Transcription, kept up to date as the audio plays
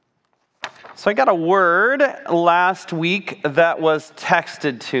So I got a word last week that was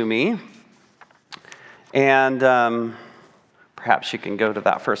texted to me, and perhaps you can go to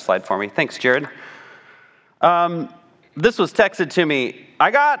that first slide for me. Thanks, Jared. This was texted to me. I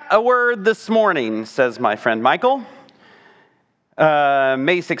got a word this morning, says my friend Michael.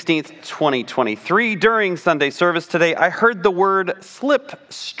 May 16th, 2023, during Sunday service today, I heard the word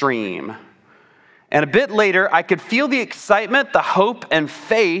slipstream. And a bit later, I could feel the excitement, the hope, and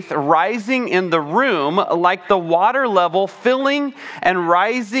faith rising in the room like the water level filling and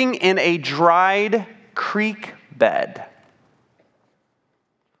rising in a dried creek bed.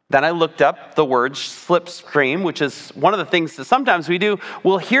 Then I looked up the word slipstream, which is one of the things that sometimes we do.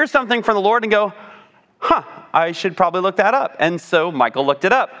 We'll hear something from the Lord and go, I should probably look that up. And so Michael looked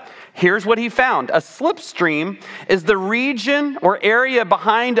it up. Here's what he found. A slipstream is the region or area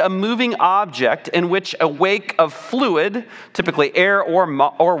behind a moving object in which a wake of fluid, typically air or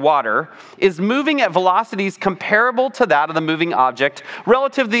water, is moving at velocities comparable to that of the moving object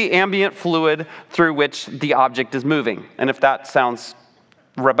relative to the ambient fluid through which the object is moving. And if that sounds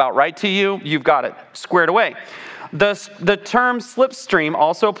about right to you, you've got it squared away. The term slipstream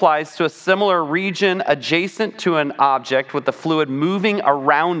also applies to a similar region adjacent to an object with the fluid moving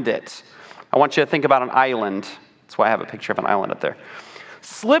around it. I want you to think about an island. That's why I have a picture of an island up there.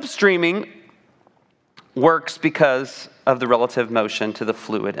 Slipstreaming works because of the relative motion to the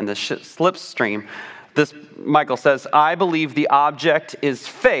fluid in the slipstream. This, Michael says, I believe the object is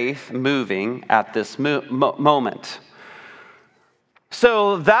faith moving at this moment.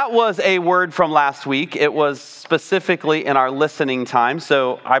 So that was a word from last week. It was specifically in our listening time,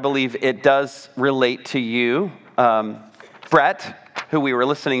 so I believe it does relate to you. Brett, who we were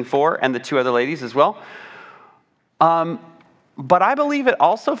listening for, and the two other ladies as well. But I believe it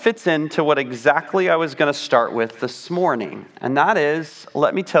also fits into what exactly I was going to start with this morning, and that is,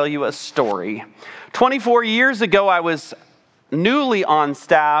 let me tell you a story. 24 years ago, I was newly on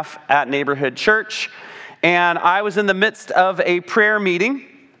staff at Neighborhood Church, and I was in the midst of a prayer meeting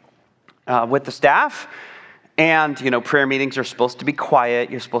with the staff. And, prayer meetings are supposed to be quiet.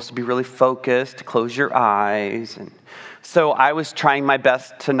 You're supposed to be really focused, to close your eyes. And so I was trying my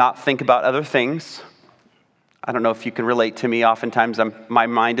best to not think about other things. I don't know if you can relate to me. Oftentimes my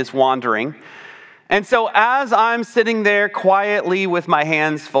mind is wandering. And so as I'm sitting there quietly with my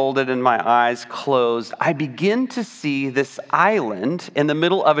hands folded and my eyes closed, I begin to see this island in the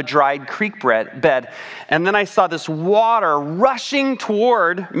middle of a dried creek bed. And then I saw this water rushing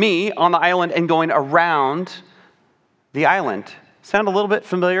toward me on the island and going around the island. Sound a little bit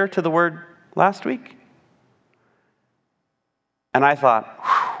familiar to the word last week? And I thought,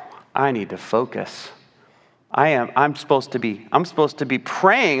 I need to focus. I'm supposed to be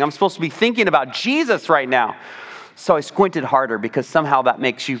praying. I'm supposed to be thinking about Jesus right now. So I squinted harder because somehow that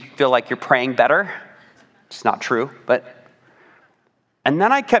makes you feel like you're praying better. It's not true, and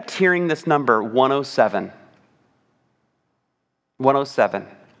then I kept hearing this number, 107. 107.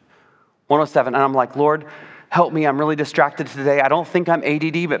 107. And I'm like, Lord, help me. I'm really distracted today. I don't think I'm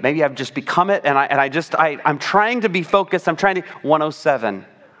ADD, but maybe I've just become it. And I'm trying to be focused. 107.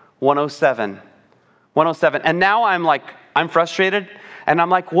 107. 107. And now I'm frustrated. And I'm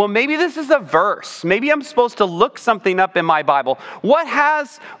like, well, maybe this is a verse. Maybe I'm supposed to look something up in my Bible. What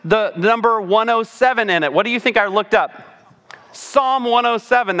has the number 107 in it? What do you think I looked up? Psalm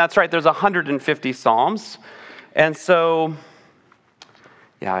 107. That's right. There's 150 Psalms. And so,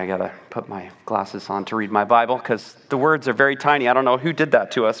 I got to put my glasses on to read my Bible because the words are very tiny. I don't know who did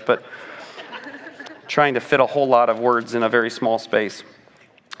that to us, but trying to fit a whole lot of words in a very small space.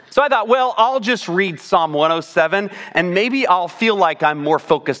 So I thought, I'll just read Psalm 107, and maybe I'll feel like I'm more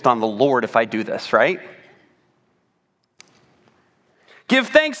focused on the Lord if I do this, right? Give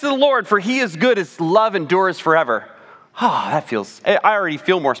thanks to the Lord, for he is good. His love endures forever. I already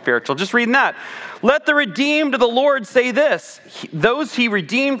feel more spiritual just reading that. Let the redeemed of the Lord say this. Those he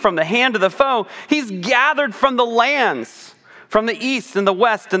redeemed from the hand of the foe, he's gathered from the lands, from the east and the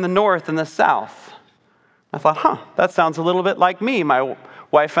west and the north and the south. I thought, that sounds a little bit like me. My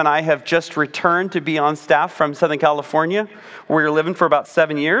wife and I have just returned to be on staff from Southern California, where we were living for about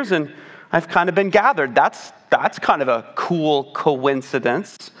 7 years, and I've kind of been gathered. That's kind of a cool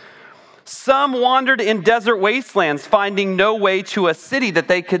coincidence. Some wandered in desert wastelands, finding no way to a city that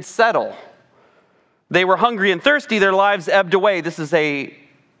they could settle. They were hungry and thirsty. Their lives ebbed away. This is a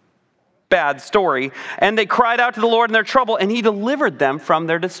bad story. And they cried out to the Lord in their trouble, and he delivered them from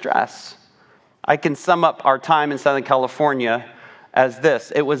their distress. I can sum up our time in Southern California as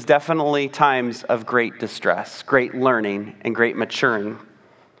this. It was definitely times of great distress, great learning, and great maturing.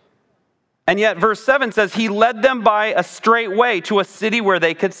 And yet verse 7 says, he led them by a straight way to a city where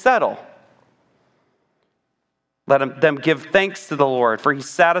they could settle. Let them give thanks to the Lord, for he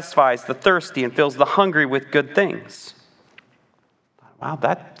satisfies the thirsty and fills the hungry with good things. Wow,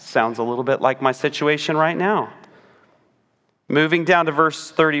 that sounds a little bit like my situation right now. Moving down to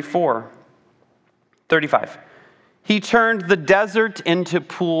verse 35. He turned the desert into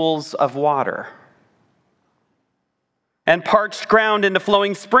pools of water, and parched ground into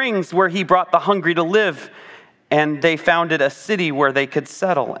flowing springs, where he brought the hungry to live. And they founded a city where they could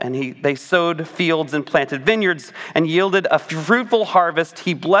settle. And they sowed fields and planted vineyards and yielded a fruitful harvest.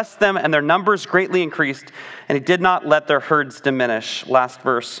 He blessed them, and their numbers greatly increased. And he did not let their herds diminish. Last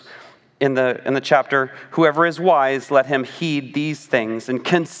verse in the chapter. Whoever is wise, let him heed these things and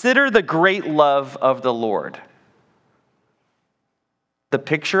consider the great love of the Lord. The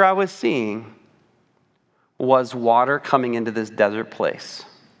picture I was seeing was water coming into this desert place.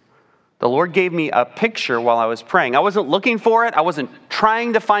 The Lord gave me a picture while I was praying. I wasn't looking for it. I wasn't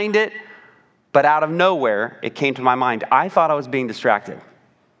trying to find it. But out of nowhere, it came to my mind. I thought I was being distracted.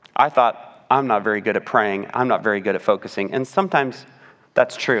 I thought, I'm not very good at praying. I'm not very good at focusing. And sometimes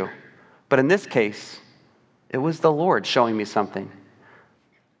that's true. But in this case, it was the Lord showing me something.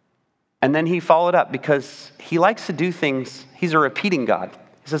 And then he followed up because he likes to do things. He's a repeating God.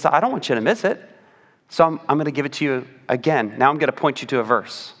 He says, I don't want you to miss it. So I'm going to give it to you again. Now I'm going to point you to a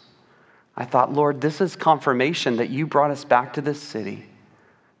verse. I thought, Lord, this is confirmation that you brought us back to this city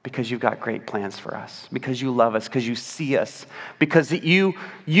because you've got great plans for us, because you love us, because you see us, because you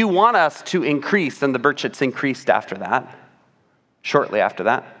want us to increase. And the Burchetts increased after that, shortly after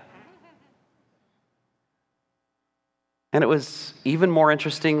that. And it was even more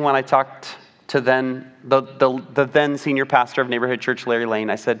interesting when I talked to the then senior pastor of Neighborhood Church, Larry Lane.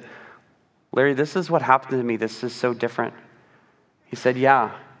 I said, Larry, this is what happened to me. This is so different. He said,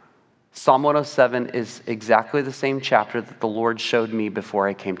 yeah. Psalm 107 is exactly the same chapter that the Lord showed me before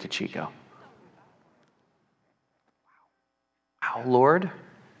I came to Chico. Wow, Lord.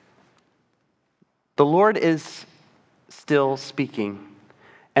 The Lord is still speaking,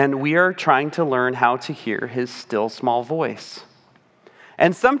 and we are trying to learn how to hear his still small voice.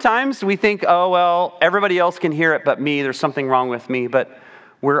 And sometimes we think, oh, well, everybody else can hear it but me. There's something wrong with me. But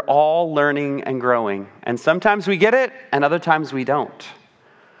we're all learning and growing. And sometimes we get it, and other times we don't.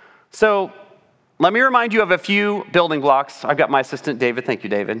 So let me remind you of a few building blocks. I've got my assistant, David. Thank you,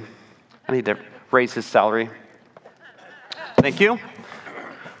 David. I need to raise his salary. Thank you.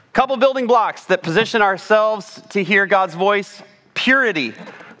 Couple building blocks that position ourselves to hear God's voice. Purity.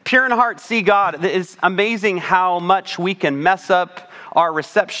 Pure in heart, see God. It is amazing how much we can mess up our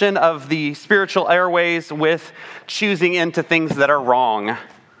reception of the spiritual airways with choosing into things that are wrong.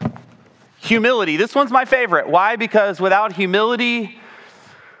 Humility. This one's my favorite. Why? Because without humility,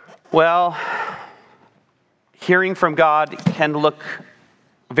 well, hearing from God can look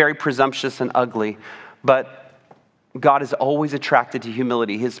very presumptuous and ugly, but God is always attracted to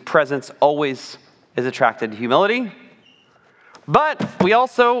humility. His presence always is attracted to humility. But we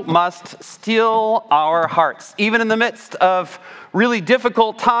also must still our hearts. Even in the midst of really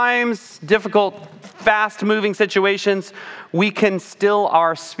difficult times, difficult, fast-moving situations, we can still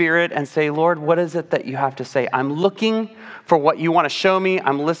our spirit and say, Lord, what is it that you have to say? I'm looking for what you want to show me.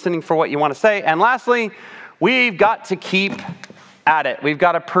 I'm listening for what you want to say. And lastly, we've got to keep at it. We've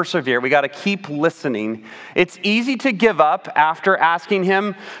got to persevere. We've got to keep listening. It's easy to give up after asking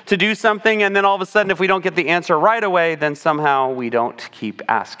him to do something, and then all of a sudden, if we don't get the answer right away, then somehow we don't keep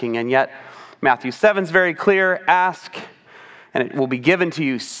asking. And yet, Matthew 7 is very clear. Ask, and it will be given to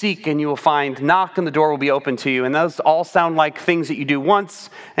you. Seek, and you will find. Knock, and the door will be open to you. And those all sound like things that you do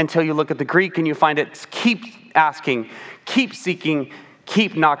once until you look at the Greek and you find it. Keep asking, keep seeking,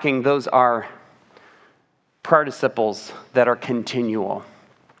 keep knocking. Those are participles that are continual.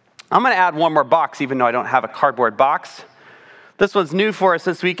 I'm going to add one more box, even though I don't have a cardboard box. This one's new for us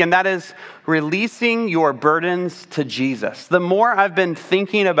this week, and that is releasing your burdens to Jesus. The more I've been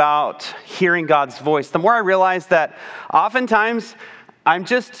thinking about hearing God's voice, the more I realize that oftentimes I'm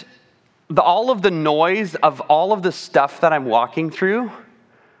just, all of the noise of all of the stuff that I'm walking through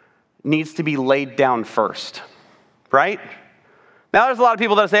needs to be laid down first, right? Now, there's a lot of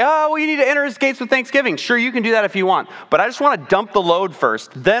people that say, oh, well, you need to enter his gates with thanksgiving. Sure, you can do that if you want. But I just want to dump the load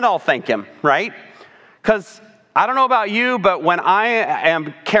first. Then I'll thank him, right? Because I don't know about you, but when I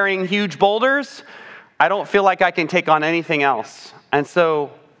am carrying huge boulders, I don't feel like I can take on anything else. And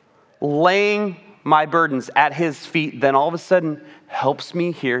so laying my burdens at his feet then all of a sudden helps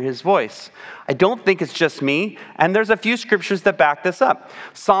me hear his voice. I don't think it's just me. And there's a few scriptures that back this up.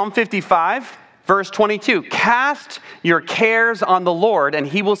 Psalm 55. Verse 22, cast your cares on the Lord and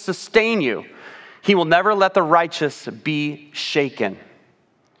he will sustain you. He will never let the righteous be shaken.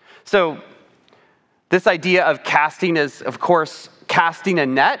 So This idea of casting is, of course, casting a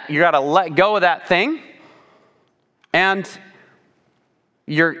net. You got to let go of that thing. And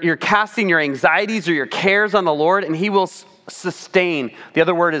you're casting your anxieties or your cares on the Lord, and he will sustain. The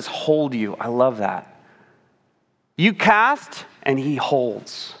other word is hold you. I love that. You cast, and he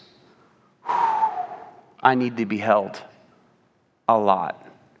holds. I need to be held a lot.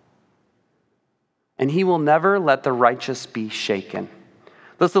 And he will never let the righteous be shaken.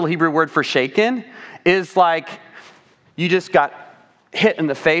 This little Hebrew word for shaken is like you just got hit in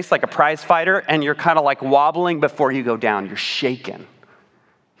the face like a prize fighter, and you're kind of like wobbling before you go down. You're shaken.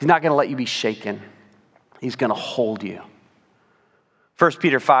 He's not going to let you be shaken. He's going to hold you. 1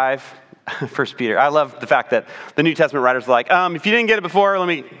 Peter 5, 1 Peter. I love the fact that the New Testament writers are like, if you didn't get it before, let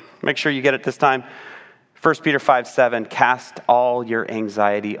me make sure you get it this time. 1 Peter 5:7, cast all your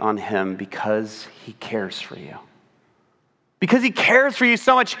anxiety on him because he cares for you. Because he cares for you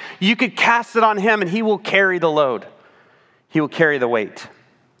so much, you could cast it on him and he will carry the load. He will carry the weight.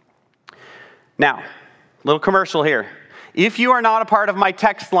 Now, little commercial here. If you are not a part of my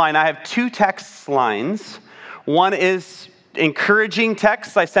text line, I have 2 text lines. One is encouraging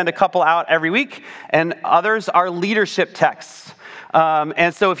texts. I send a couple out every week, and others are leadership texts.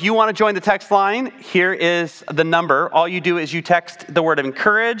 And so if you want to join the text line, here is the number. All you do is you text the word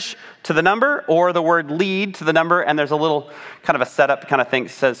encourage to the number or the word lead to the number, and there's a little kind of a setup kind of thing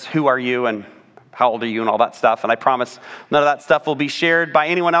that says, who are you and how old are you and all that stuff. And I promise none of that stuff will be shared by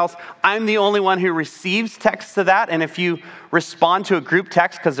anyone else. I'm the only one who receives text to that. And if you respond to a group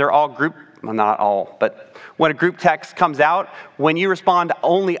text, because they're all group, well, not all, but when a group text comes out, when you respond,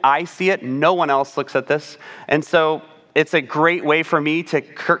 only I see it. No one else looks at this. And so it's a great way for me to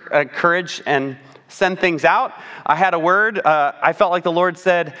encourage and send things out. I had a word. I felt like the Lord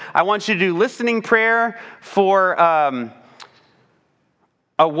said, I want you to do listening prayer for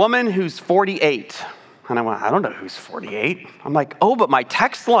a woman who's 48. And I went, I don't know who's 48. I'm like, oh, but my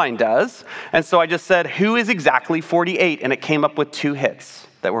text line does. And so I just said, who is exactly 48? And it came up with 2 hits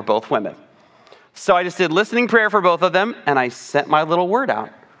that were both women. So I just did listening prayer for both of them, and I sent my little word out.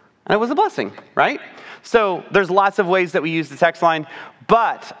 And it was a blessing, right? So there's lots of ways that we use the text line,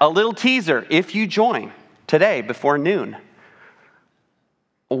 but a little teaser, if you join today before noon,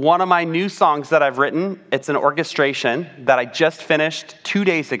 one of my new songs that I've written, it's an orchestration that I just finished 2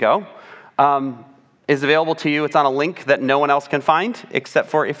 days ago, is available to you. It's on a link that no one else can find, except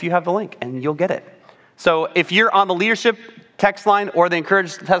for if you have the link, and you'll get it. So if you're on the leadership text line or the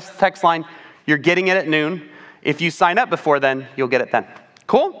encourage text line, you're getting it at noon. If you sign up before then, you'll get it then.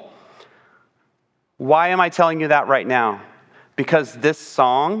 Cool? Why am I telling you that right now? Because this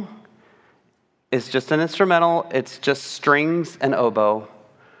song is just an instrumental. It's just strings and oboe.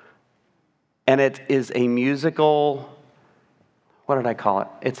 And it is a musical, what did I call it?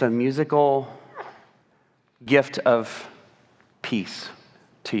 It's a musical gift of peace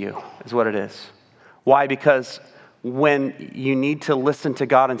to you, is what it is. Why? Because when you need to listen to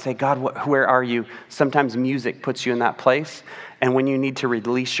God and say, God, where are you? Sometimes music puts you in that place. And when you need to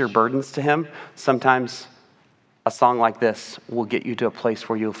release your burdens to him, sometimes a song like this will get you to a place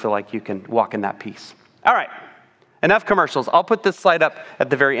where you'll feel like you can walk in that peace. All right, enough commercials. I'll put this slide up at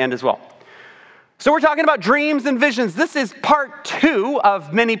the very end as well. So we're talking about dreams and visions. This is part 2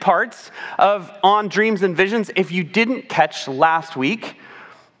 of many parts on dreams and visions. If you didn't catch last week,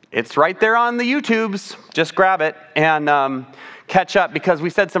 it's right there on the YouTubes. Just grab it and catch up, because we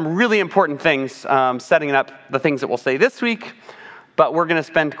said some really important things, setting up the things that we'll say this week. But we're going to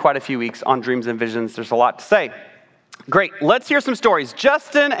spend quite a few weeks on dreams and visions. There's a lot to say. Great. Let's hear some stories.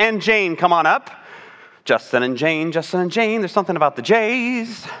 Justin and Jane, come on up. Justin and Jane. There's something about the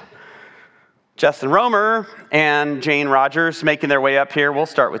J's. Justin Romer and Jane Rogers making their way up here. We'll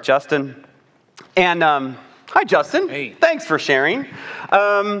start with Justin. And hi, Justin. Hey. Thanks for sharing.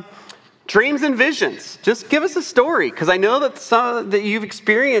 Dreams and visions. Just give us a story, because I know that you've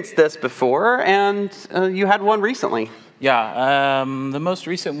experienced this before, and you had one recently. Yeah, the most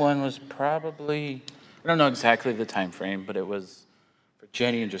recent one was probably, I don't know exactly the time frame, but it was for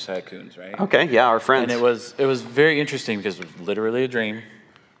Jenny and Josiah Coons, right? Okay, yeah, our friends. And it was very interesting because it was literally a dream.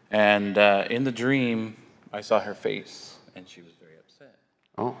 And in the dream, I saw her face, and she was very upset.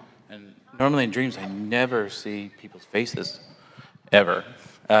 Oh. And normally in dreams, I never see people's faces, ever.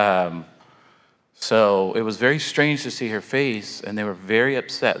 So it was very strange to see her face, and they were very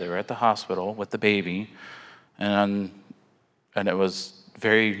upset. They were at the hospital with the baby, and it was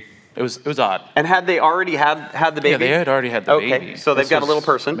very, it was odd. And had they already had the baby? Yeah, they had already had the baby. Okay, so they've got a little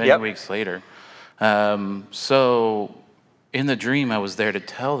person. Many weeks later. So in the dream, I was there to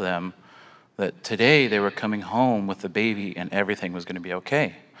tell them that today they were coming home with the baby and everything was going to be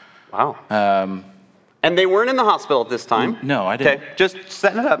okay. Wow. And they weren't in the hospital at this time? No, I didn't. Okay, just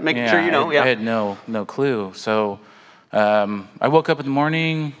setting it up, making sure you know. I had no clue. So I woke up in the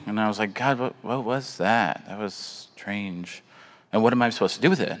morning, and I was like, God, what was that? That was strange. And what am I supposed to do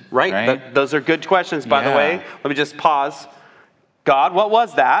with it? Right? Those are good questions, by the way. Let me just pause. God, what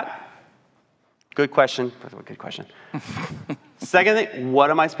was that? Good question. Good question. Second thing, what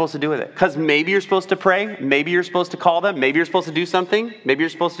am I supposed to do with it? Because maybe you're supposed to pray. Maybe you're supposed to call them. Maybe you're supposed to do something. Maybe you're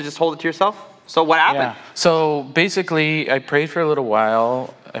supposed to just hold it to yourself. So what happened? Yeah. So basically, I prayed for a little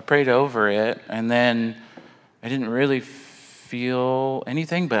while. I prayed over it. And then I didn't really feel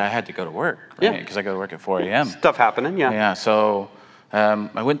anything, but I had to go to work. Right? Because I go to work at 4 a.m. Stuff happening, Yeah, so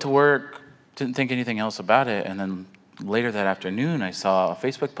I went to work, didn't think anything else about it. And then later that afternoon, I saw a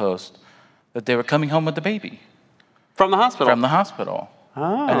Facebook post that they were coming home with the baby. From the hospital? From the hospital.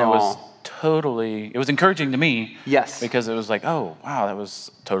 Oh. And it was encouraging to me. Yes. Because it was like, oh, wow, that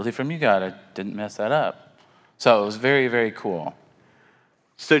was totally from you, God. I didn't mess that up. So it was very, very cool.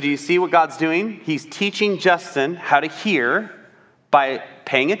 So do you see what God's doing? He's teaching Justin how to hear by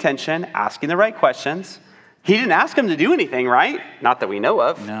paying attention, asking the right questions. He didn't ask him to do anything, right? Not that we know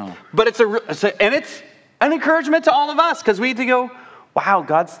of. No. But it's an encouragement to all of us, because we need to go, wow,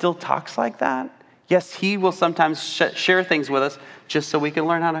 God still talks like that? Yes, he will sometimes share things with us just so we can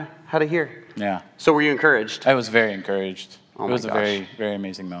learn how to hear. Yeah. So were you encouraged? I was very encouraged. Oh it was my a very, very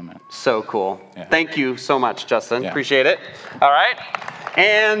amazing moment. So cool. Yeah. Thank you so much, Justin. Yeah. Appreciate it. All right.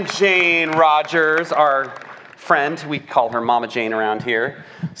 And Jane Rogers, our friend. We call her Mama Jane around here.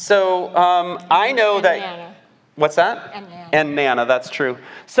 So I know that... Nana. What's that? And Nana. And Nana, that's true.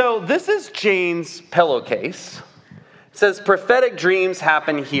 So this is Jane's pillowcase. It says, prophetic dreams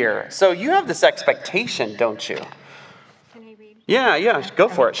happen here. So you have this expectation, don't you? Can I read? Yeah, go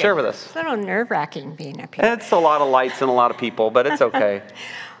for it. Share with us. It's a little nerve-wracking being up here. It's a lot of lights and a lot of people, but it's okay.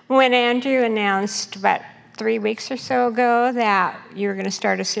 When Andrew announced about 3 weeks or so ago that you were going to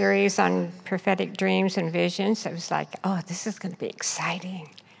start a series on prophetic dreams and visions, I was like, oh, this is going to be exciting.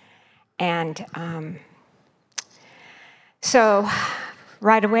 And so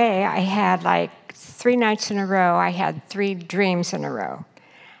right away, I had 3 nights in a row, I had 3 dreams in a row.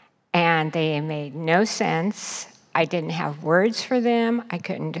 And they made no sense. I didn't have words for them. I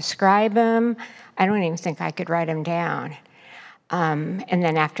couldn't describe them. I don't even think I could write them down. And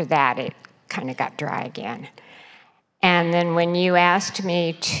then after that, it kind of got dry again. And then when you asked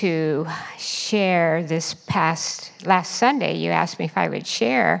me to share last Sunday, you asked me if I would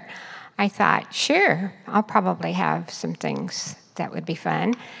share, I thought, sure, I'll probably have some things that would be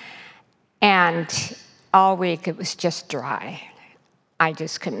fun. And all week it was just dry. I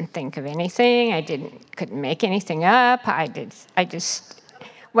just couldn't think of anything. Couldn't make anything up.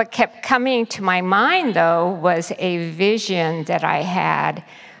 What kept coming to my mind, though, was a vision that I had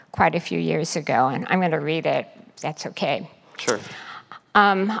quite a few years ago, and I'm going to read it. That's okay. Sure.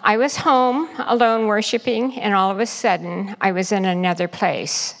 I was home alone worshiping, and all of a sudden, I was in another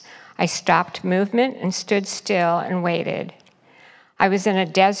place. I stopped movement and stood still and waited. I was in a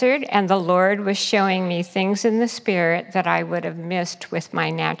desert, and the Lord was showing me things in the Spirit that I would have missed with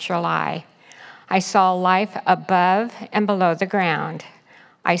my natural eye. I saw life above and below the ground.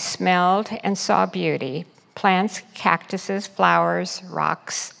 I smelled and saw beauty, plants, cactuses, flowers,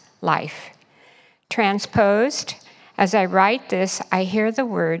 rocks, life. Transposed. As I write this, I hear the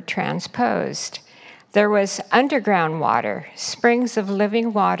word transposed. There was underground water, springs of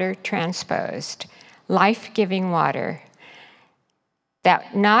living water transposed, life-giving water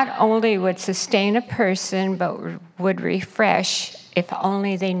that not only would sustain a person, but would refresh if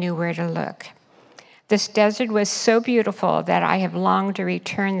only they knew where to look. This desert was so beautiful that I have longed to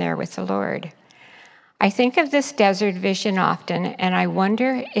return there with the Lord. I think of this desert vision often, and I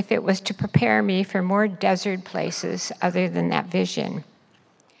wonder if it was to prepare me for more desert places other than that vision.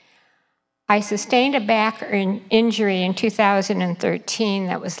 I sustained a back injury in 2013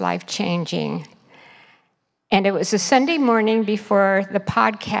 that was life-changing. And it was a Sunday morning before the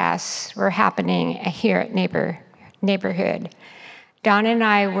podcasts were happening here at Neighborhood. Don and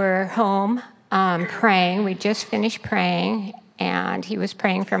I were home praying. We just finished praying, and he was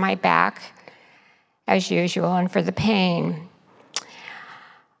praying for my back, as usual, and for the pain.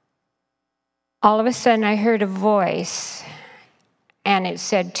 All of a sudden, I heard a voice, and it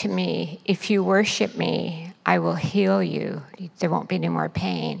said to me, if you worship me, I will heal you. There won't be any more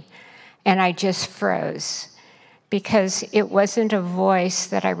pain. And I just froze, because it wasn't a voice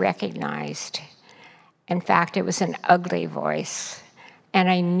that I recognized. In fact, it was an ugly voice, and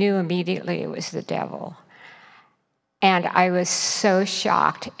I knew immediately it was the devil. And I was so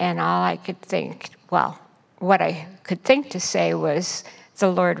shocked, and all I could think, what I could think to say was,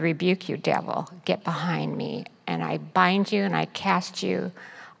 The Lord rebuke you, devil. Get behind me. And I bind you and I cast you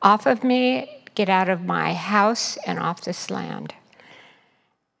off of me. Get out of my house and off this land.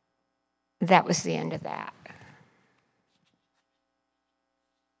 That was the end of that.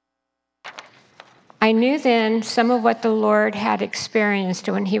 I knew then some of what the Lord had experienced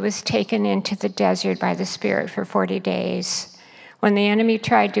when he was taken into the desert by the Spirit for 40 days, when the enemy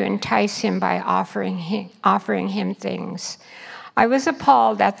tried to entice him by offering him things. I was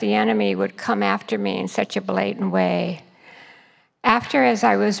appalled that the enemy would come after me in such a blatant way. After, as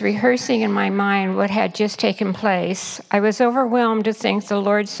I was rehearsing in my mind what had just taken place, I was overwhelmed to think the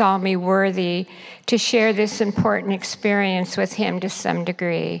Lord saw me worthy to share this important experience with him to some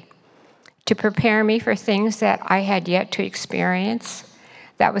degree, to prepare me for things that I had yet to experience.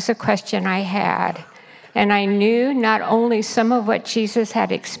 That was a question I had. And I knew not only some of what Jesus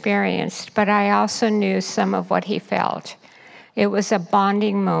had experienced, but I also knew some of what he felt. It was a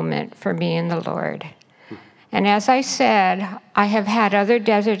bonding moment for me and the Lord. And as I said, I have had other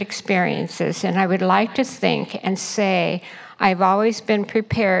desert experiences, and I would like to think and say I've always been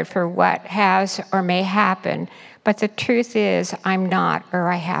prepared for what has or may happen, but the truth is I'm not, or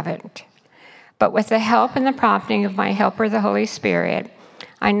I haven't. But with the help and the prompting of my helper, the Holy Spirit,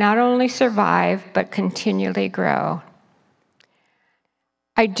 I not only survive, but continually grow.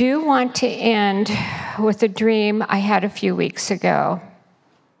 I do want to end with a dream I had a few weeks ago.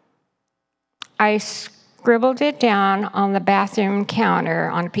 I scribbled it down on the bathroom counter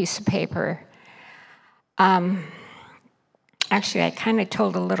on a piece of paper. Actually, I kind of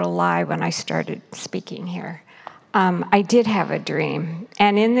told a little lie when I started speaking here. I did have a dream,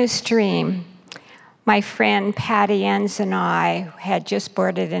 and in this dream, my friend Patty Enns and I had just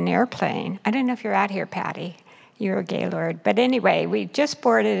boarded an airplane. I don't know if you're out here, Patty. You're a Gaylord. But anyway, we just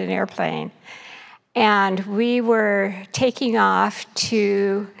boarded an airplane, and we were taking off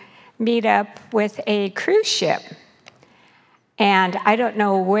to meet up with a cruise ship. And I don't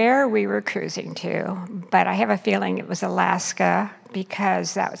know where we were cruising to, but I have a feeling it was Alaska,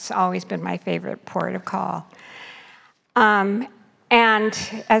 because that's always been my favorite port of call. And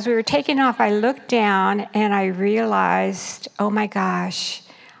as we were taking off, I looked down and I realized, oh my gosh,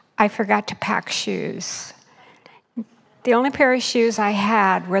 I forgot to pack shoes. The only pair of shoes I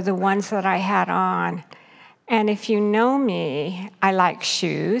had were the ones that I had on. And if you know me, I like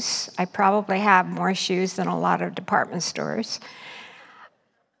shoes. I probably have more shoes than a lot of department stores.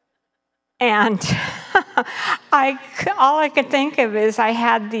 And all I could think of is I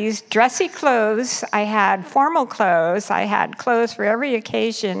had these dressy clothes, I had formal clothes, I had clothes for every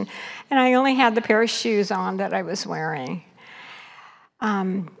occasion, and I only had the pair of shoes on that I was wearing.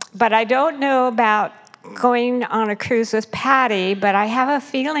 But I don't know about going on a cruise with Patty, but I have a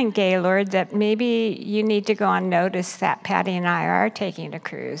feeling, Gaylord, that maybe you need to go on notice that Patty and I are taking a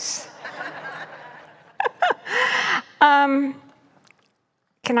cruise.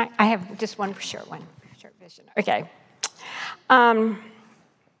 I have just one short vision. Okay.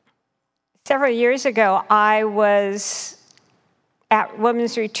 Several years ago, I was at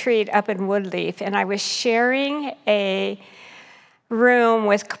Women's Retreat up in Woodleaf, and I was sharing a room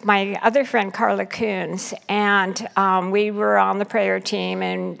with my other friend, Carla Coons, and we were on the prayer team,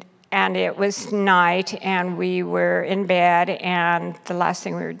 and it was night, and we were in bed, and the last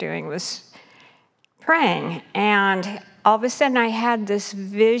thing we were doing was praying. And all of a sudden, I had this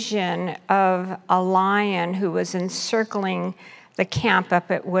vision of a lion who was encircling the camp up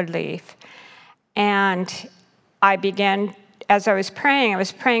at Woodleaf. And I began, as I was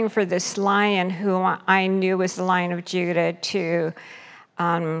praying for this lion who I knew was the Lion of Judah to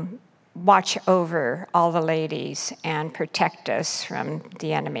watch over all the ladies and protect us from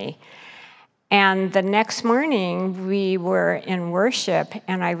the enemy. And the next morning, we were in worship,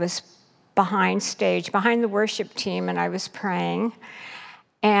 and I was behind the worship team, and I was praying.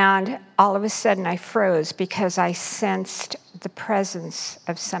 And all of a sudden, I froze because I sensed the presence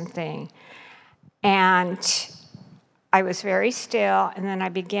of something. And I was very still, and then I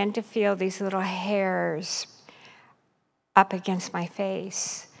began to feel these little hairs up against my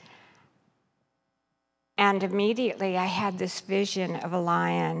face. And immediately, I had this vision of a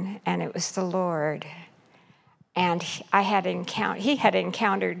lion, and it was the Lord. And he had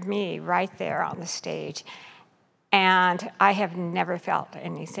encountered me right there on the stage. And I have never felt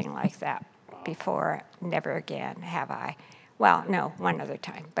anything like that before. Never again have I. Well, no, one other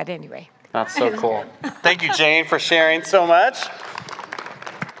time. But anyway. That's so cool. Thank you, Jane, for sharing so much.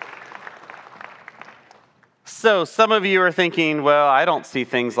 So some of you are thinking, well, I don't see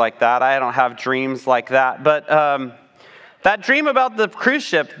things like that. I don't have dreams like that. But That dream about the cruise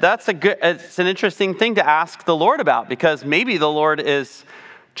ship, it's an interesting thing to ask the Lord about, because maybe the Lord is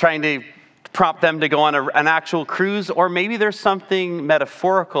trying to prompt them to go on an actual cruise, or maybe there's something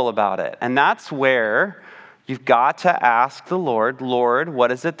metaphorical about it. And that's where you've got to ask the Lord, Lord,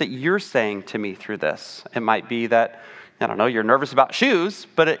 what is it that you're saying to me through this? It might be that, I don't know, you're nervous about shoes,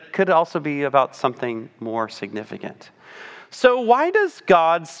 but it could also be about something more significant. So why does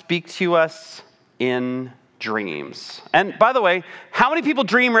God speak to us in dreams? And by the way, how many people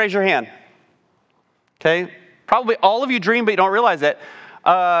dream? Raise your hand. Okay, probably all of you dream, but you don't realize it.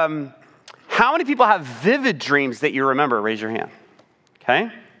 How many people have vivid dreams that you remember? Raise your hand.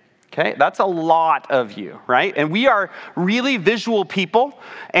 Okay, that's a lot of you, right? And we are really visual people.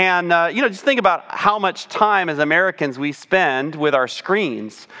 And, just think about how much time as Americans we spend with our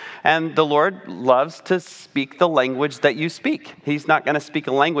screens. And the Lord loves to speak the language that you speak. He's not going to speak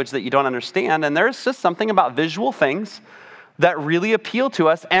a language that you don't understand. And there's just something about visual things that really appeal to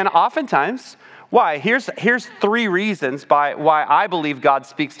us. And oftentimes, why? Here's 3 reasons why I believe God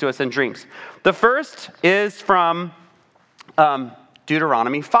speaks to us in dreams. The first is from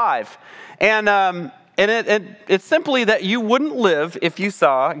Deuteronomy 5. And it's simply that you wouldn't live if you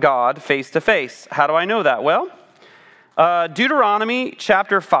saw God face to face. How do I know that? Well, Deuteronomy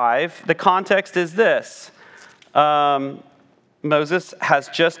chapter 5, the context is this. Moses has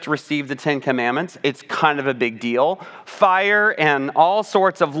just received the 10 Commandments. It's kind of a big deal. Fire and all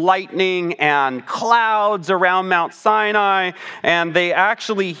sorts of lightning and clouds around Mount Sinai. And they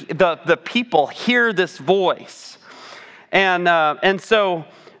actually, the people hear this voice. And so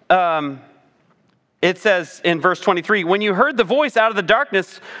it says in verse 23, when you heard the voice out of the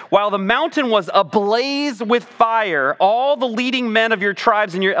darkness, while the mountain was ablaze with fire, all the leading men of your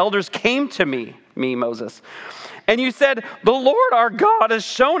tribes and your elders came to me, Moses. And you said, the Lord our God has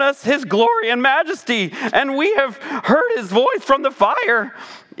shown us his glory and majesty, and we have heard his voice from the fire.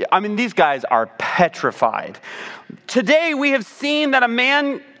 I mean, these guys are petrified. Today we have seen that a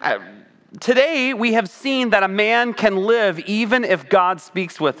man can live even if God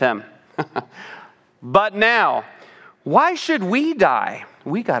speaks with him. But now, why should we die?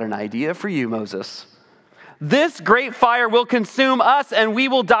 We got an idea for you, Moses. This great fire will consume us, and we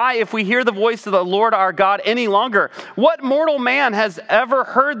will die if we hear the voice of the Lord our God any longer. What mortal man has ever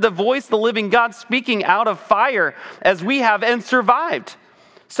heard the voice of the living God speaking out of fire as we have and survived?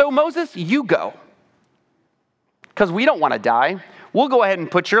 So Moses, you go. Because we don't want to die. We'll go ahead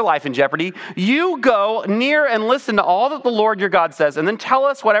and put your life in jeopardy. You go near and listen to all that the Lord your God says, and then tell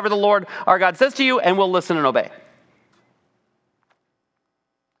us whatever the Lord our God says to you, and we'll listen and obey.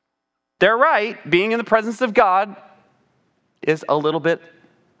 They're right. Being in the presence of God is a little bit,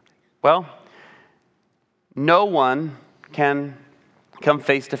 no one can come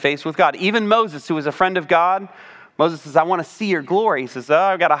face to face with God. Even Moses, who was a friend of God, Moses says, I want to see your glory. He says,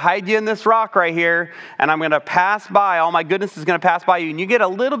 I've got to hide you in this rock right here, and I'm going to pass by. All my goodness is going to pass by you. And you get a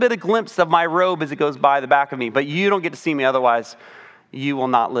little bit of glimpse of my robe as it goes by the back of me, but you don't get to see me. Otherwise, you will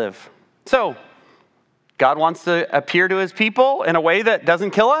not live. So God wants to appear to his people in a way that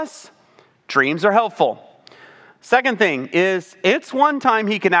doesn't kill us. Dreams are helpful. Second thing is, it's one time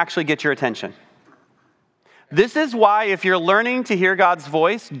he can actually get your attention. This is why if you're learning to hear God's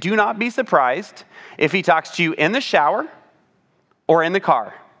voice, do not be surprised if he talks to you in the shower or in the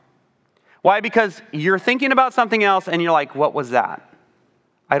car. Why? Because you're thinking about something else and you're like, what was that?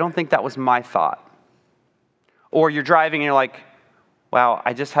 I don't think that was my thought. Or you're driving and you're like, wow,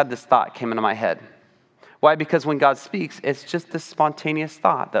 I just had this thought came into my head. Why? Because when God speaks, it's just this spontaneous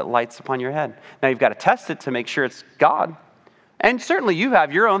thought that lights upon your head. Now you've got to test it to make sure it's God. And certainly you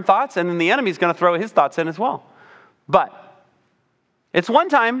have your own thoughts, and then the enemy's going to throw his thoughts in as well. But it's one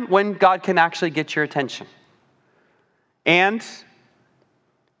time when God can actually get your attention. And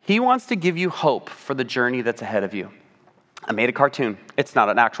he wants to give you hope for the journey that's ahead of you. I made a cartoon. It's not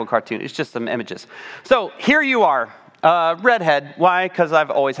an actual cartoon. It's just some images. So here you are. Redhead. Why? Because I've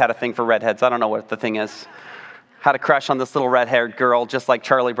always had a thing for redheads. I don't know what the thing is. Had a crush on this little red-haired girl, just like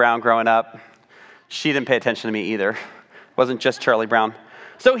Charlie Brown growing up. She didn't pay attention to me either. It wasn't just Charlie Brown.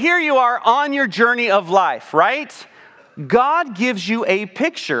 So here you are on your journey of life, right? God gives you a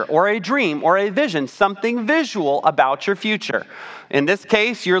picture or a dream or a vision, something visual about your future. In this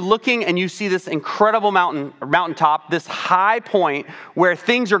case, you're looking and you see this incredible mountaintop, this high point where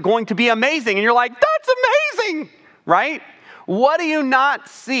things are going to be amazing. And you're like, that's amazing, right? What do you not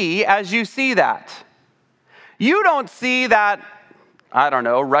see as you see that? You don't see that, I don't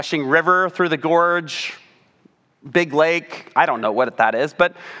know, rushing river through the gorge, big lake. I don't know what that is,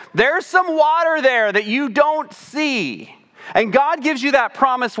 but there's some water there that you don't see. And God gives you that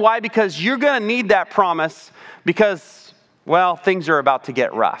promise. Why? Because you're going to need that promise, because Well, things are about to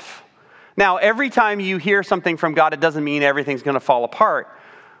get rough. Now, every time you hear something from God, it doesn't mean everything's going to fall apart.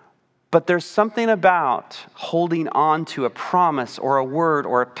 But there's something about holding on to a promise or a word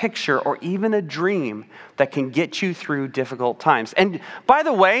or a picture or even a dream that can get you through difficult times. And by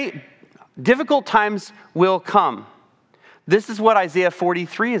the way, difficult times will come. This is what Isaiah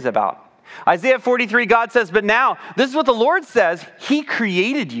 43 is about. Isaiah 43, God says, but now, this is what the Lord says, He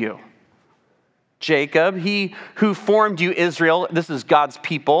created you. Jacob, He who formed you, Israel. This is God's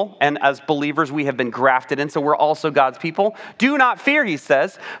people, and as believers, we have been grafted in, so we're also God's people. Do not fear, He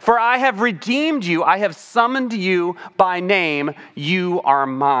says, for I have redeemed you. I have summoned you by name. You are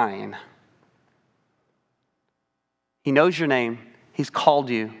mine. He knows your name. He's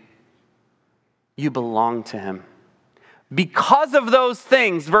called you. You belong to Him. Because of those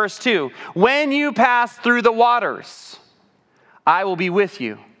things, verse 2, when you pass through the waters, I will be with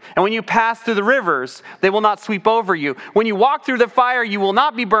you. And when you pass through the rivers, they will not sweep over you. When you walk through the fire, you will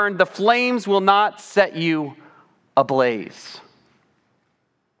not be burned. The flames will not set you ablaze.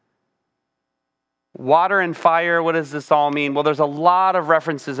 Water and fire, what does this all mean? Well, there's a lot of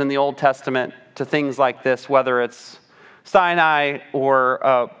references in the Old Testament to things like this, whether it's Sinai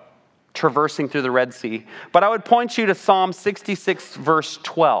or traversing through the Red Sea. But I would point you to Psalm 66, verse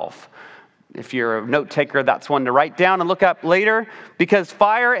 12. If you're a note taker, that's one to write down and look up later, because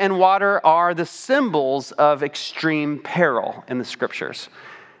fire and water are the symbols of extreme peril in the scriptures.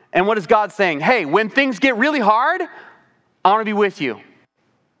 And what is God saying? Hey, when things get really hard, I want to be with you.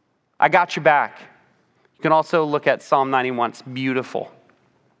 I got your back. You can also look at Psalm 91. It's beautiful.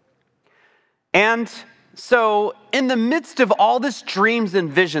 And so in the midst of all this dreams and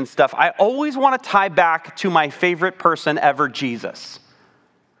vision stuff, I always want to tie back to my favorite person ever, Jesus.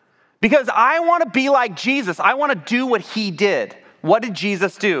 Because I want to be like Jesus. I want to do what He did. What did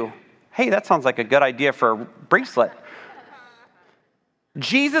Jesus do? Hey, that sounds like a good idea for a bracelet.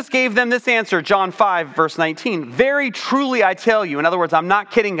 Jesus gave them this answer, John 5, verse 19. Very truly I tell you, in other words, I'm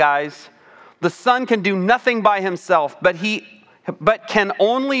not kidding, guys. The Son can do nothing by Himself, but can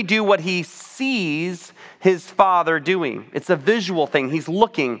only do what He sees His Father doing. It's a visual thing. He's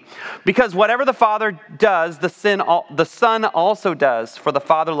looking. Because whatever the Father does, the Son also does. For the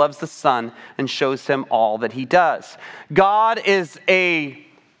Father loves the Son and shows Him all that He does. God is a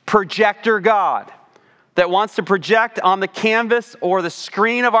projector God that wants to project on the canvas or the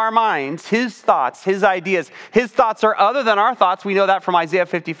screen of our minds His thoughts, His ideas. His thoughts are other than our thoughts. We know that from Isaiah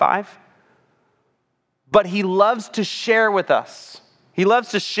 55. But He loves to share with us. He loves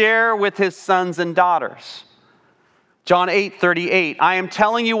to share with His sons and daughters. John 8:38, I am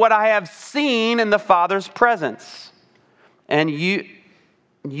telling you what I have seen in the Father's presence. And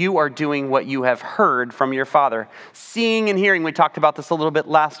you are doing what you have heard from your Father. Seeing and hearing, we talked about this a little bit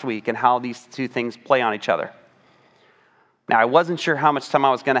last week and how these two things play on each other. Now, I wasn't sure how much time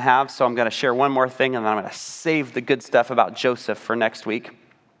I was going to have, so I'm going to share one more thing, and then I'm going to save the good stuff about Joseph for next week.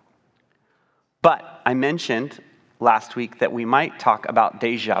 But I mentioned last week that we might talk about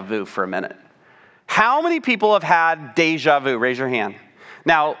deja vu for a minute. How many people have had deja vu? Raise your hand.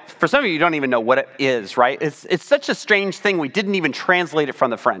 Now, for some of you don't even know what it is, right? It's such a strange thing, we didn't even translate it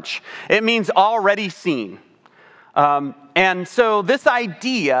from the French. It means already seen. And so this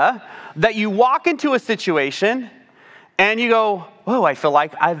idea that you walk into a situation and you go, whoa, I feel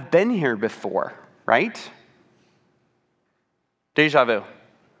like I've been here before, right? Deja vu.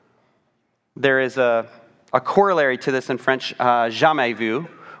 There is a corollary to this in French, jamais vu,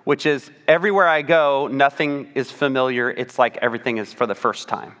 which is everywhere I go, nothing is familiar. It's like everything is for the first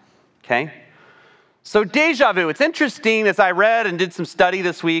time, okay? So deja vu, it's interesting as I read and did some study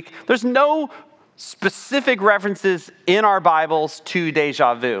this week, there's no specific references in our Bibles to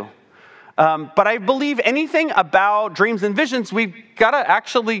deja vu. But I believe anything about dreams and visions, we've got to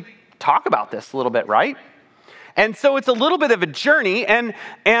actually talk about this a little bit, right? And so it's a little bit of a journey, and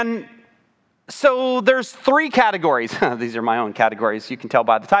so there's three categories. These are my own categories. You can tell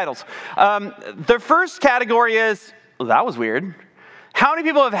by the titles. The first category is, well, that was weird. How many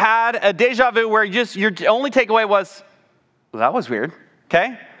people have had a deja vu where your only takeaway was, well, that was weird?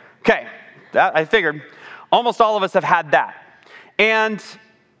 Okay. That I figured. Almost all of us have had that. And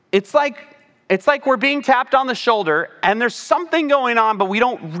it's like we're being tapped on the shoulder and there's something going on, but we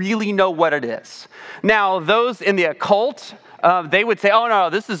don't really know what it is. Now, those in the occult, they would say, oh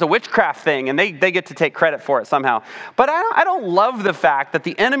no, this is a witchcraft thing, and they get to take credit for it somehow. But I don't love the fact that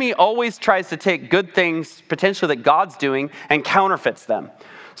the enemy always tries to take good things, potentially that God's doing, and counterfeits them.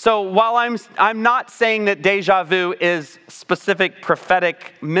 So while I'm not saying that deja vu is specific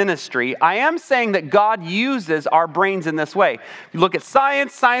prophetic ministry, I am saying that God uses our brains in this way. You look at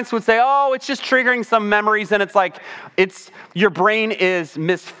science, science would say, oh, it's just triggering some memories, and it's like your brain is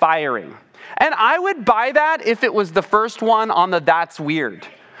misfiring. And I would buy that if it was the first one on the that's weird.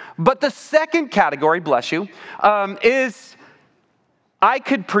 But the second category, bless you, is I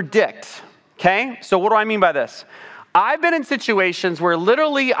could predict, okay? So what do I mean by this? I've been in situations where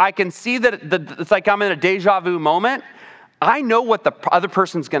literally I can see that it's like I'm in a deja vu moment. I know what the other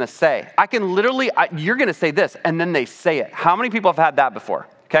person's going to say. I can literally, you're going to say this, and then they say it. How many people have had that before?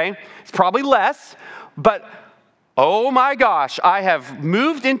 Okay? It's probably less, but oh my gosh, I have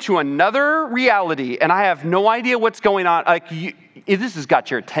moved into another reality, and I have no idea what's going on. Like, this has got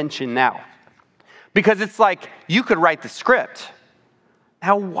your attention now. Because it's like you could write the script.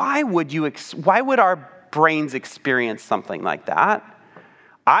 Now, why would our brains experience something like that?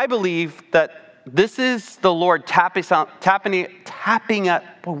 I believe that this is the Lord tapping us,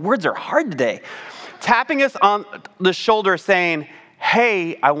 words are hard today, tapping us on the shoulder saying,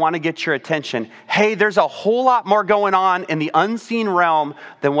 hey, I want to get your attention. Hey, there's a whole lot more going on in the unseen realm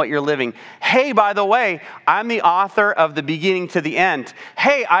than what you're living. Hey, by the way, I'm the author of the beginning to the end.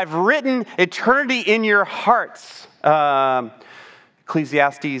 Hey, I've written eternity in your hearts.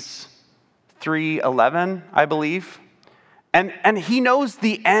 Ecclesiastes 3:11, I believe. And he knows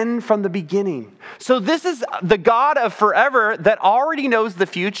the end from the beginning. So this is the God of forever that already knows the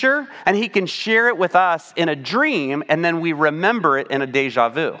future, and he can share it with us in a dream, and then we remember it in a deja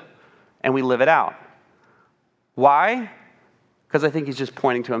vu, and we live it out. Why? Because I think he's just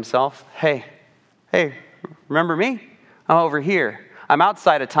pointing to himself. Hey, remember me? I'm over here. I'm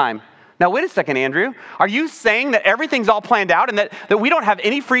outside of time. Now, wait a second, Andrew. Are you saying that everything's all planned out and that we don't have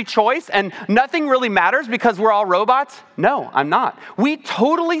any free choice and nothing really matters because we're all robots? No, I'm not. We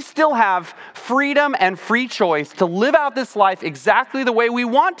totally still have freedom and free choice to live out this life exactly the way we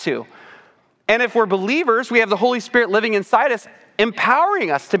want to. And if we're believers, we have the Holy Spirit living inside us,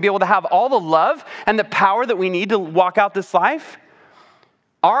 empowering us to be able to have all the love and the power that we need to walk out this life.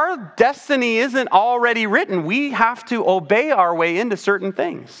 Our destiny isn't already written. We have to obey our way into certain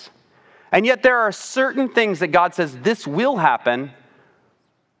things. And yet there are certain things that God says, this will happen.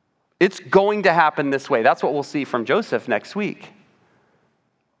 It's going to happen this way. That's what we'll see from Joseph next week.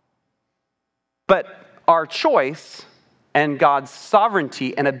 But our choice and God's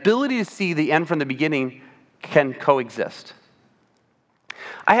sovereignty and ability to see the end from the beginning can coexist.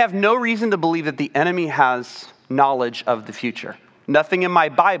 I have no reason to believe that the enemy has knowledge of the future. Nothing in my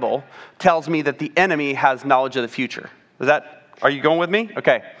Bible tells me that the enemy has knowledge of the future. Are you going with me?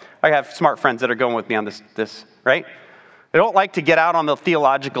 Okay. I have smart friends that are going with me on this, right? They don't like to get out on the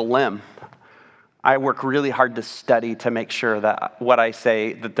theological limb. I work really hard to study to make sure that what I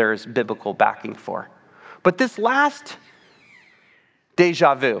say that there's biblical backing for. But this last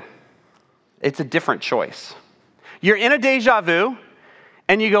deja vu, it's a different choice. You're in a deja vu,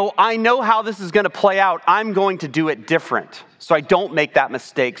 and you go, I know how this is going to play out. I'm going to do it different so I don't make that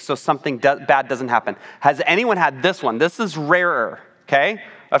mistake so something bad doesn't happen. Has anyone had this one? This is rarer, okay?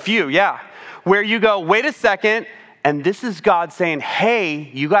 A few, yeah. Where you go, wait a second, and this is God saying,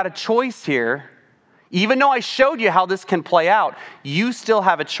 hey, you got a choice here. Even though I showed you how this can play out, you still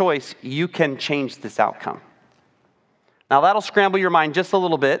have a choice. You can change this outcome. Now that'll scramble your mind just a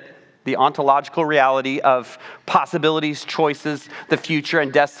little bit, the ontological reality of possibilities, choices, the future,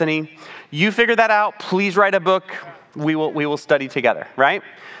 and destiny. You figure that out. Please write a book. We will study together, right?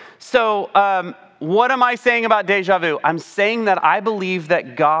 So, what am I saying about deja vu? I'm saying that I believe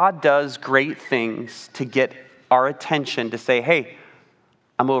that God does great things to get our attention to say, hey,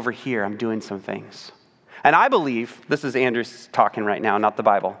 I'm over here, I'm doing some things. And I believe, this is Andrew's talking right now, not the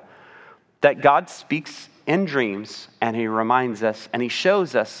Bible, that God speaks in dreams and he reminds us and he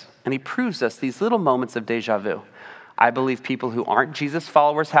shows us and he proves us these little moments of deja vu. I believe people who aren't Jesus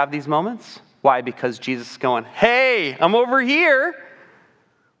followers have these moments. Why? Because Jesus is going, hey, I'm over here.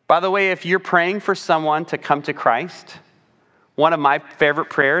 By the way, if you're praying for someone to come to Christ, one of my favorite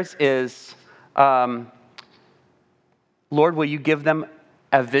prayers is, Lord, will you give them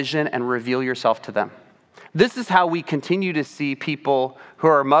a vision and reveal yourself to them? This is how we continue to see people who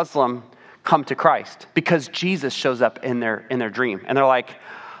are Muslim come to Christ, because Jesus shows up in their dream. And they're like,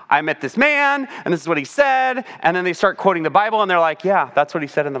 I met this man, and this is what he said. And then they start quoting the Bible, and they're like, yeah, that's what he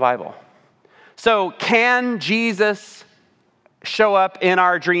said in the Bible. So can Jesus show up in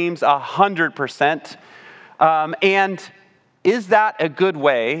our dreams 100%? And is that a good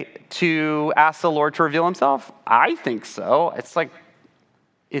way to ask the Lord to reveal himself? I think so.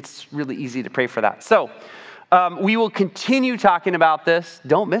 It's really easy to pray for that. So We will continue talking about this.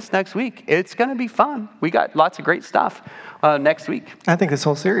 Don't miss next week. It's going to be fun. We got lots of great stuff next week. I think this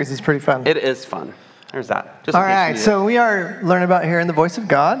whole series is pretty fun. It is fun. There's that. All right, so we are learning about hearing the voice of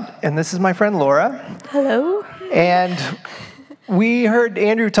God, and this is my friend Laura. Hello. And we heard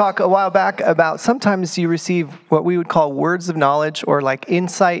Andrew talk a while back about sometimes you receive what we would call words of knowledge or like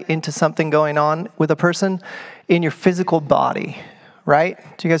insight into something going on with a person in your physical body, right?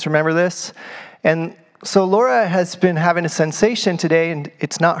 Do you guys remember this? And so Laura has been having a sensation today, and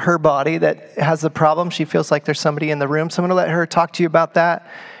it's not her body that has the problem. She feels like there's somebody in the room. So I'm going to let her talk to you about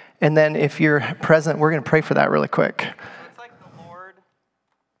that. And then if you're present, we're going to pray for that really quick. It's like the Lord,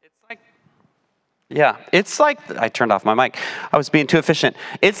 it's like, I turned off my mic. I was being too efficient.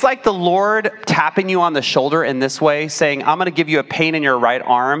 It's like the Lord tapping you on the shoulder in this way, saying, I'm going to give you a pain in your right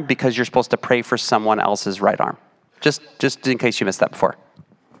arm because you're supposed to pray for someone else's right arm. Just in case you missed that before.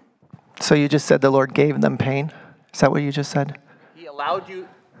 So you just said the Lord gave them pain? Is that what you just said? He allowed you.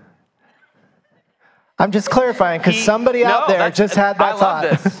 I'm just clarifying because somebody out there just had that thought. I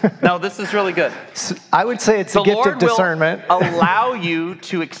love this. No, this is really good. So I would say it's a gift of discernment. The Lord will allow you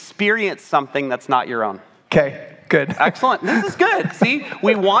to experience something that's not your own. Okay, good. Excellent. This is good. See,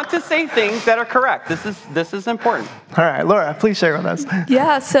 we want to say things that are correct. This is important. All right, Laura, please share with us.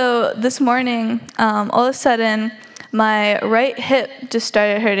 Yeah, so this morning, all of a sudden, my right hip just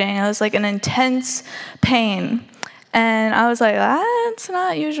started hurting. It was like an intense pain. And I was like, that's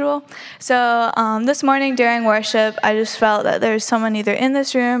not usual. So this morning during worship, I just felt that there's someone either in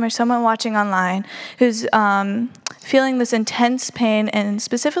this room or someone watching online who's feeling this intense pain in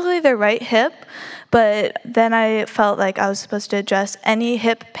specifically their right hip. But then I felt like I was supposed to address any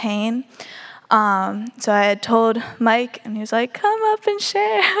hip pain. So I had told Mike, and he was like, come up and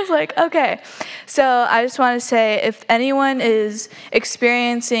share. I was like, okay. So I just want to say, if anyone is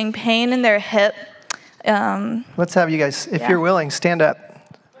experiencing pain in their hip, let's have you guys, if you're willing, stand up.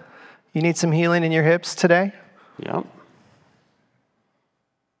 You need some healing in your hips today? Yep.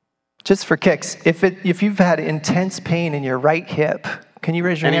 Just for kicks, if you've had intense pain in your right hip, can you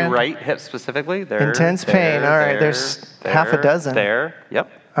raise your hand? Any right hip specifically? There. Intense pain. All right, there's half a dozen. There. Yep.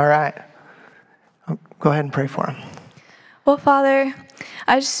 All right. Go ahead and pray for him. Well, Father,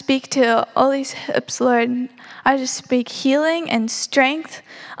 I just speak to all these hips, Lord. I just speak healing and strength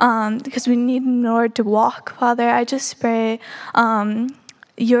because we need, Lord, to walk, Father. I just pray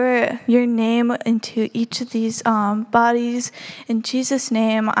your name into each of these bodies. In Jesus'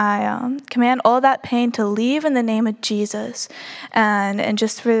 name, I command all that pain to leave in the name of Jesus. And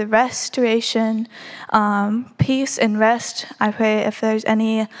just for the restoration, peace and rest, I pray if there's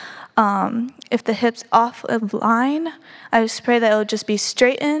any... if the hip's off of line, I just pray that it will just be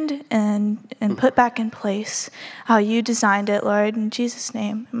straightened and put back in place how you designed it, Lord. In Jesus'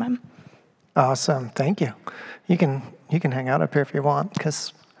 name, amen. Awesome. Thank you. You can hang out up here if you want,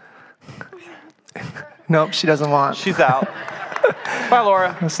 because... Nope, she doesn't want. She's out. Bye,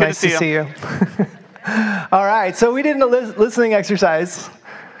 Laura. It's nice to see you. All right, so we did a listening exercise.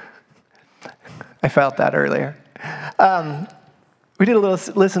 I felt that earlier. We did a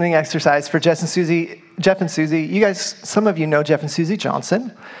little listening exercise for Jeff and Susie. You guys, some of you know Jeff and Susie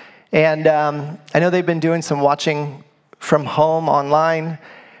Johnson. And I know they've been doing some watching from home online.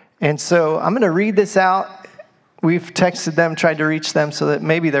 And so I'm going to read this out. We've texted them, tried to reach them so that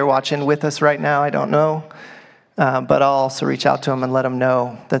maybe they're watching with us right now. I don't know. But I'll also reach out to them and let them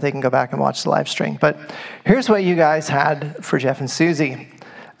know that they can go back and watch the live stream. But here's what you guys had for Jeff and Susie.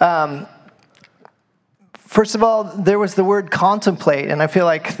 First of all, there was the word contemplate, and I feel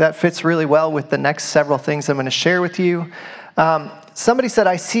like that fits really well with the next several things I'm going to share with you. Somebody said,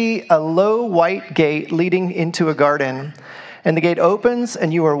 I see a low white gate leading into a garden, and the gate opens,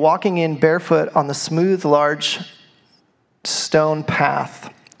 and you are walking in barefoot on the smooth, large stone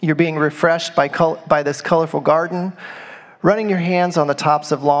path. You're being refreshed by this colorful garden, running your hands on the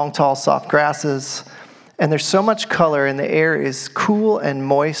tops of long, tall, soft grasses, and there's so much color, and the air is cool and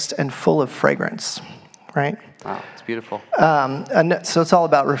moist and full of fragrance. Right? Wow, it's beautiful. So it's all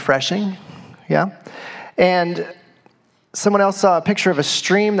about refreshing, yeah? And someone else saw a picture of a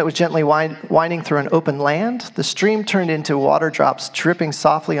stream that was gently winding through an open land. The stream turned into water drops dripping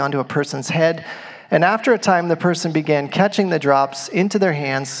softly onto a person's head. And after a time, the person began catching the drops into their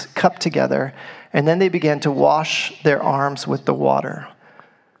hands, cupped together, and then they began to wash their arms with the water.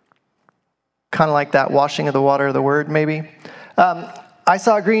 Kind of like that washing of the water of the word, maybe. I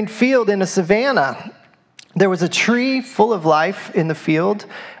saw a green field in a savanna. There was a tree full of life in the field,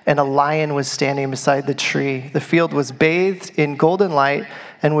 and a lion was standing beside the tree. The field was bathed in golden light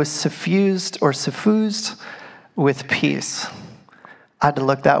and was suffused with peace. I had to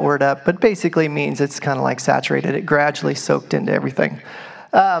look that word up, but basically means it's kind of like saturated. It gradually soaked into everything.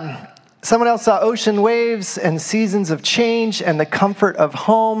 Someone else saw ocean waves and seasons of change and the comfort of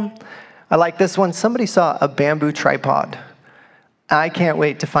home. I like this one. Somebody saw a bamboo tripod. I can't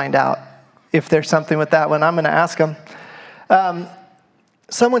wait to find out if there's something with that one. I'm going to ask them.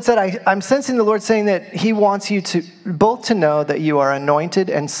 Someone said, I'm sensing the Lord saying that he wants you to both to know that you are anointed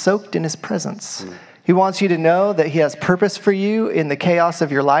and soaked in his presence. He wants you to know that he has purpose for you in the chaos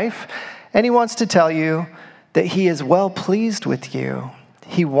of your life. And he wants to tell you that he is well pleased with you.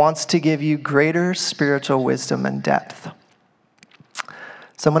 He wants to give you greater spiritual wisdom and depth.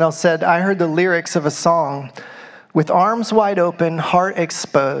 Someone else said, I heard the lyrics of a song, with arms wide open, heart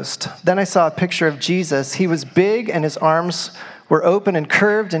exposed. Then I saw a picture of Jesus. He was big and his arms were open and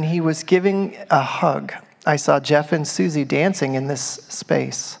curved, and he was giving a hug. I saw Jeff and Susie dancing in this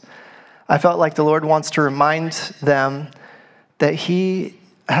space. I felt like the Lord wants to remind them that he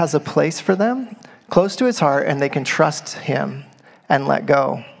has a place for them close to his heart, and they can trust him and let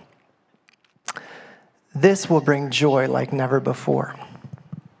go. This will bring joy like never before.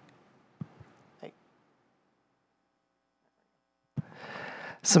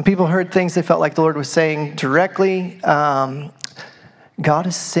 Some people heard things they felt like the Lord was saying directly. God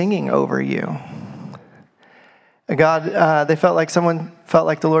is singing over you. They felt like someone felt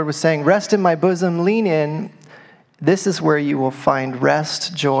like the Lord was saying, rest in my bosom, lean in. This is where you will find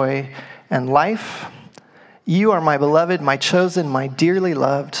rest, joy, and life. You are my beloved, my chosen, my dearly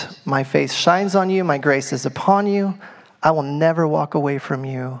loved. My face shines on you. My grace is upon you. I will never walk away from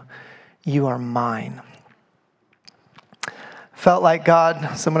you. You are mine. Felt like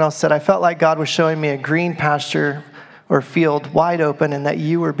God, someone else said, I felt like God was showing me a green pasture or field wide open, and that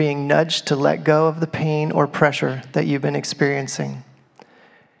you were being nudged to let go of the pain or pressure that you've been experiencing.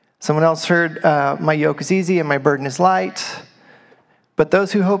 Someone else heard, my yoke is easy and my burden is light. But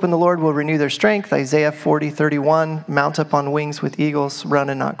those who hope in the Lord will renew their strength. Isaiah 40:31, mount up on wings with eagles, run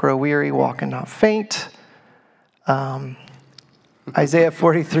and not grow weary, walk and not faint. Isaiah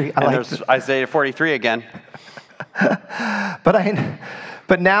 43. There's Isaiah 43 again.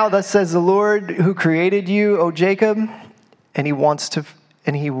 But now thus says the Lord who created you, O Jacob, and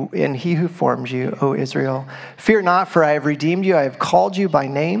he who formed you, O Israel. Fear not, for I have redeemed you. I have called you by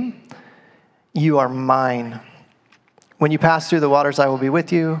name. You are mine. When you pass through the waters, I will be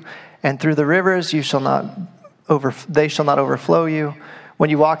with you, and through the rivers they shall not overflow you. When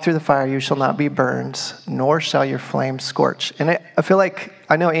you walk through the fire, you shall not be burned, nor shall your flame scorch. And I feel like,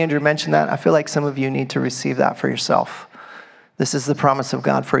 I know Andrew mentioned that, I feel like some of you need to receive that for yourself. This is the promise of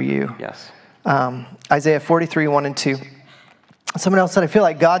God for you. Yes. Isaiah 43:1-2. Someone else said, I feel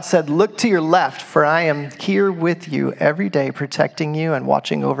like God said, look to your left, for I am here with you every day, protecting you and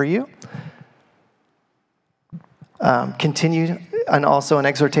watching over you. Continue, and also an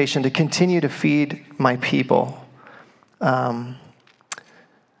exhortation to continue to feed my people. Someone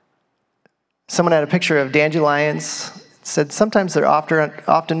had a picture of dandelions, said sometimes they're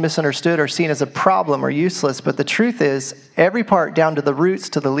often misunderstood or seen as a problem or useless, but the truth is every part down to the roots,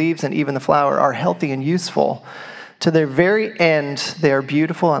 to the leaves, and even the flower are healthy and useful. To their very end, they are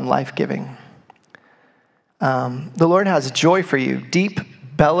beautiful and life-giving. The Lord has joy for you, deep,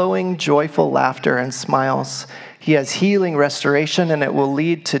 bellowing, joyful laughter and smiles. He has healing, restoration, and it will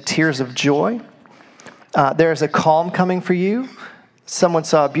lead to tears of joy. There is a calm coming for you. Someone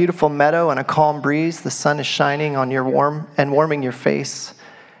saw a beautiful meadow and a calm breeze. The sun is shining on your warming your face,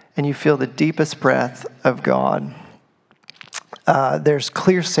 and you feel the deepest breath of God. There's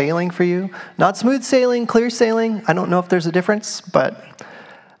clear sailing for you. Not smooth sailing, clear sailing. I don't know if there's a difference, but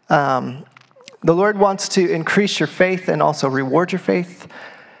the Lord wants to increase your faith and also reward your faith.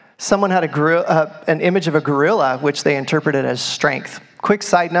 Someone had an image of a gorilla, which they interpreted as strength. Quick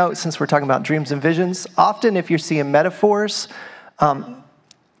side note, since we're talking about dreams and visions, often if you're seeing metaphors,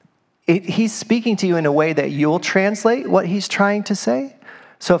 he's speaking to you in a way that you'll translate what he's trying to say.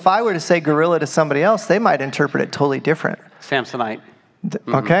 So if I were to say gorilla to somebody else, they might interpret it totally different. Samsonite.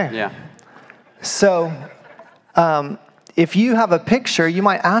 Okay. Yeah. So if you have a picture, you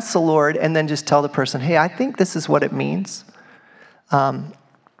might ask the Lord and then just tell the person, hey, I think this is what it means.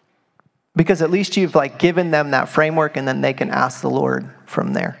 Because at least you've given them that framework, and then they can ask the Lord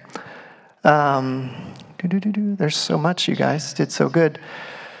from there. There's so much, you guys did so good.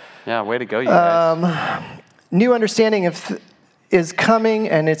 Yeah, way to go, you guys. New understanding is coming,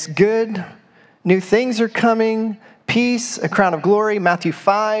 and it's good. New things are coming. Peace, a crown of glory, Matthew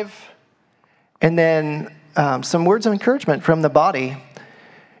 5. And then some words of encouragement from the body.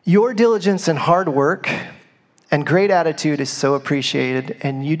 Your diligence and hard work and great attitude is so appreciated,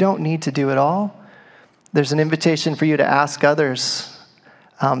 and you don't need to do it all. There's an invitation for you to ask others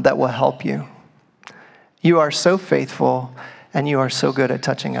that will help you. You are so faithful, and you are so good at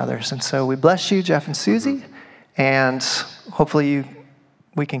touching others. And so we bless you, Jeff and Susie, and hopefully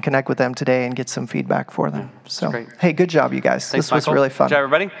we can connect with them today and get some feedback for them. So, great. Hey, good job, you guys. Thanks, this was Michael. really fun. Good job,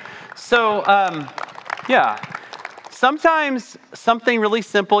 everybody. So, sometimes something really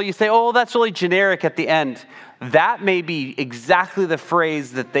simple, you say, oh, that's really generic at the end. That may be exactly the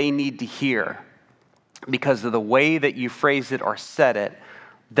phrase that they need to hear because of the way that you phrased it or said it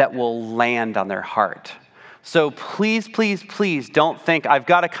that will land on their heart. So please, please, please don't think I've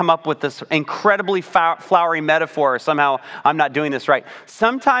got to come up with this incredibly flowery metaphor or somehow I'm not doing this right.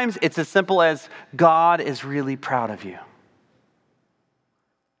 Sometimes it's as simple as God is really proud of you.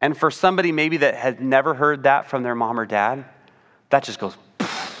 And for somebody maybe that had never heard that from their mom or dad, that just goes.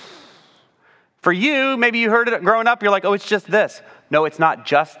 For you, maybe you heard it growing up, you're like, oh, it's just this. No, it's not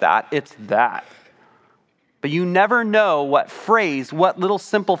just that, it's that. But you never know what phrase, what little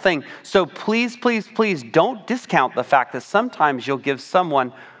simple thing. So please, please, please don't discount the fact that sometimes you'll give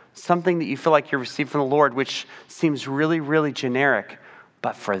someone something that you feel like you received from the Lord, which seems really, really generic.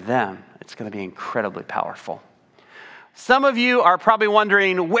 But for them, it's going to be incredibly powerful. Some of you are probably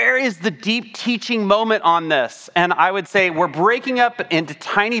wondering, where is the deep teaching moment on this? And I would say we're breaking up into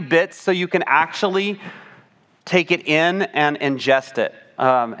tiny bits so you can actually take it in and ingest it.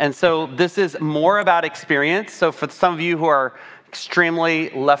 And so this is more about experience. So for some of you who are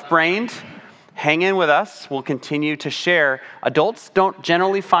extremely left-brained, hang in with us. We'll continue to share. Adults don't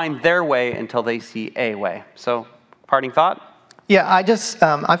generally find their way until they see a way. So parting thought? Yeah,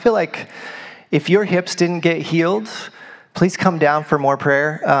 I feel like if your hips didn't get healed, please come down for more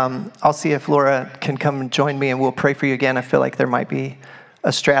prayer. I'll see if Laura can come and join me and we'll pray for you again. I feel like there might be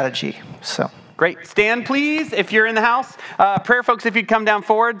a strategy, so. Great. Stand, please, if you're in the house. Prayer folks, if you'd come down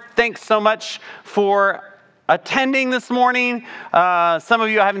forward. Thanks so much for attending this morning. Some of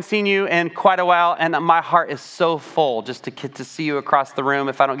you, I haven't seen you in quite a while, and my heart is so full just to get to see you across the room.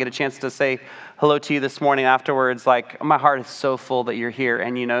 If I don't get a chance to say hello to you this morning afterwards, like my heart is so full that you're here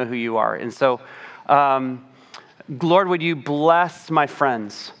and you know who you are. And so, Lord, would you bless my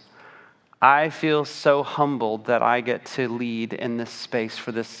friends? I feel so humbled that I get to lead in this space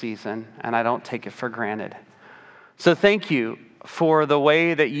for this season, and I don't take it for granted. So thank you for the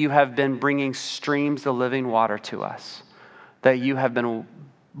way that you have been bringing streams of living water to us, that you have been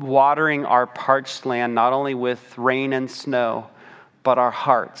watering our parched land, not only with rain and snow, but our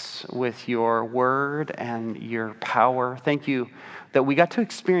hearts with your word and your power. Thank you that we got to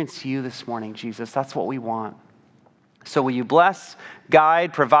experience you this morning, Jesus. That's what we want. So will you bless,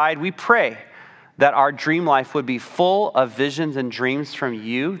 guide, provide? We pray that our dream life would be full of visions and dreams from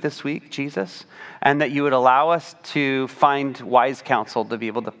you this week, Jesus, and that you would allow us to find wise counsel to be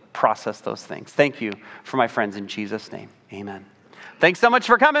able to process those things. Thank you for my friends in Jesus' name. Amen. Thanks so much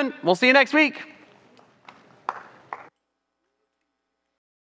for coming. We'll see you next week.